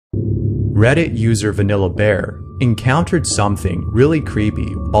Reddit user Vanilla Bear encountered something really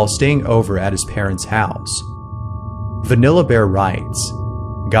creepy while staying over at his parents' house. Vanilla Bear writes,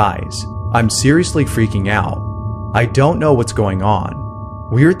 "Guys, I'm seriously freaking out. I don't know what's going on.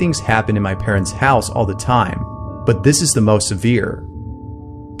 Weird things happen in my parents' house all the time, but this is the most severe.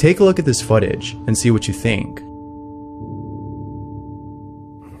 Take a look at this footage and see what you think."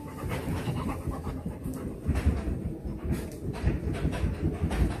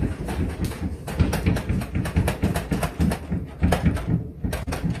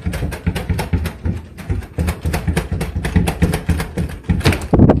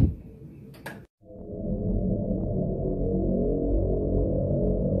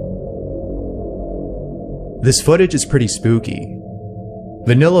 This footage is pretty spooky.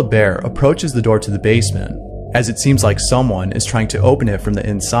 Vanilla Bear approaches the door to the basement, as it seems like someone is trying to open it from the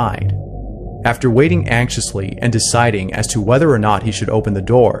inside. After waiting anxiously and deciding as to whether or not he should open the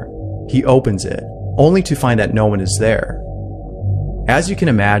door, he opens it, only to find that no one is there. As you can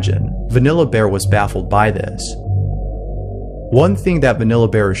imagine, Vanilla Bear was baffled by this. One thing that Vanilla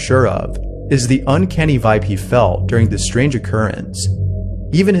Bear is sure of is the uncanny vibe he felt during this strange occurrence.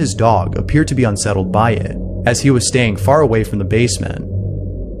 Even his dog appeared to be unsettled by it, as he was staying far away from the basement.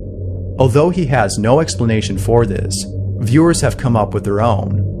 Although he has no explanation for this, viewers have come up with their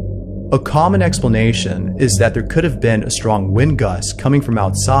own. A common explanation is that there could have been a strong wind gust coming from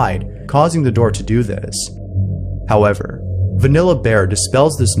outside, causing the door to do this. However, Vanilla Bear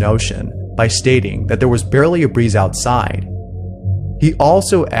dispels this notion by stating that there was barely a breeze outside. He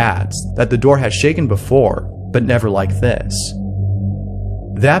also adds that the door has shaken before, but never like this.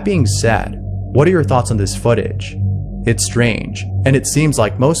 That being said, what are your thoughts on this footage? It's strange, and it seems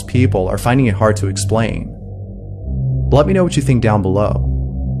like most people are finding it hard to explain. Let me know what you think down below.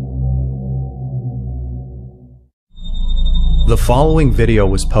 The following video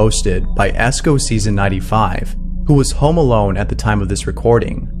was posted by Esco Season 95, who was home alone at the time of this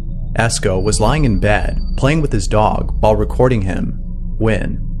recording. Esco was lying in bed, playing with his dog while recording him,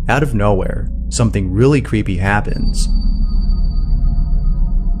 when, out of nowhere, something really creepy happens.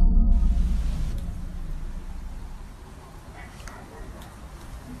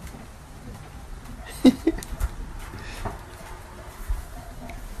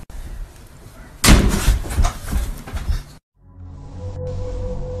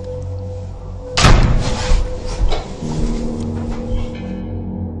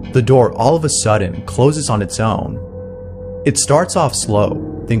 The door all of a sudden closes on its own. It starts off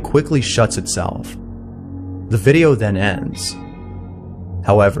slow, then quickly shuts itself. The video then ends.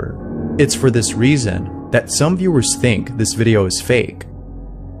 However, it's for this reason that some viewers think this video is fake.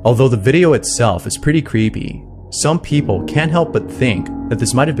 Although the video itself is pretty creepy, some people can't help but think that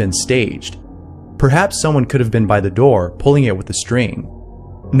this might have been staged. Perhaps someone could have been by the door pulling it with a string.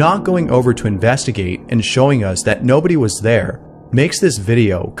 Not going over to investigate and showing us that nobody was there makes this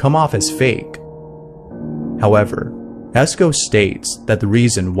video come off as fake. However, Esco states that the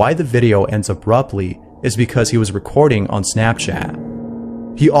reason why the video ends abruptly is because he was recording on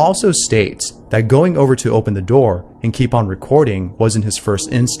Snapchat. He also states that going over to open the door and keep on recording wasn't his first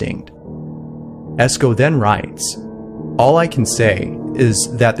instinct. Esco then writes, "All I can say is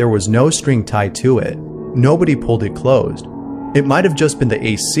that there was no string tied to it. Nobody pulled it closed. It might have just been the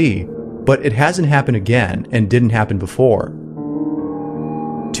AC, but it hasn't happened again and didn't happen before."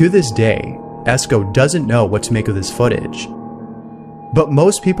 To this day, Esco doesn't know what to make of this footage. But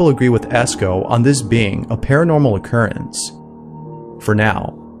most people agree with Esco on this being a paranormal occurrence. For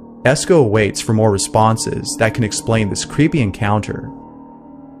now, Esco waits for more responses that can explain this creepy encounter.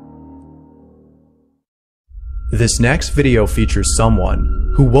 This next video features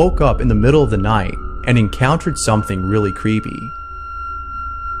someone who woke up in the middle of the night and encountered something really creepy.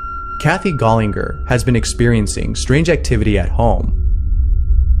 Kathy Gollinger has been experiencing strange activity at home.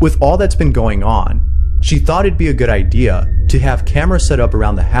 With all that's been going on, she thought it'd be a good idea to have cameras set up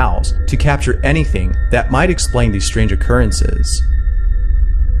around the house to capture anything that might explain these strange occurrences.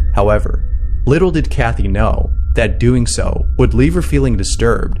 However, little did Kathy know that doing so would leave her feeling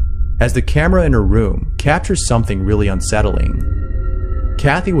disturbed, as the camera in her room captures something really unsettling.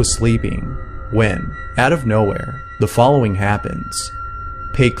 Kathy was sleeping when, out of nowhere, the following happens.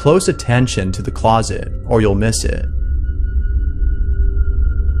 Pay close attention to the closet or you'll miss it.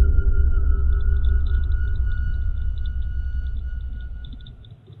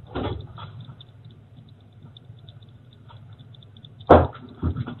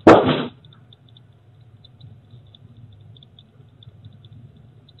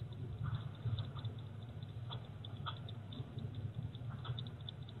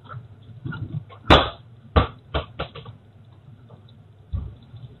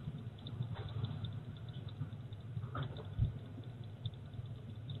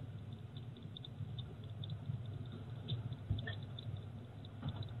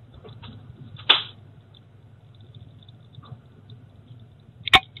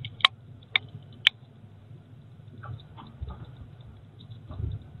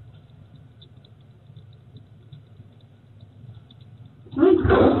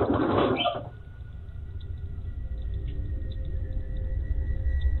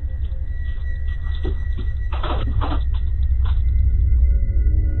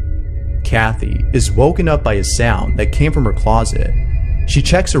 Kathy is woken up by a sound that came from her closet. She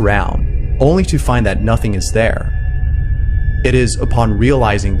checks around, only to find that nothing is there. It is upon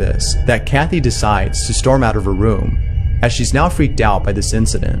realizing this that Kathy decides to storm out of her room, as she's now freaked out by this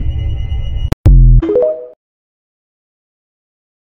incident.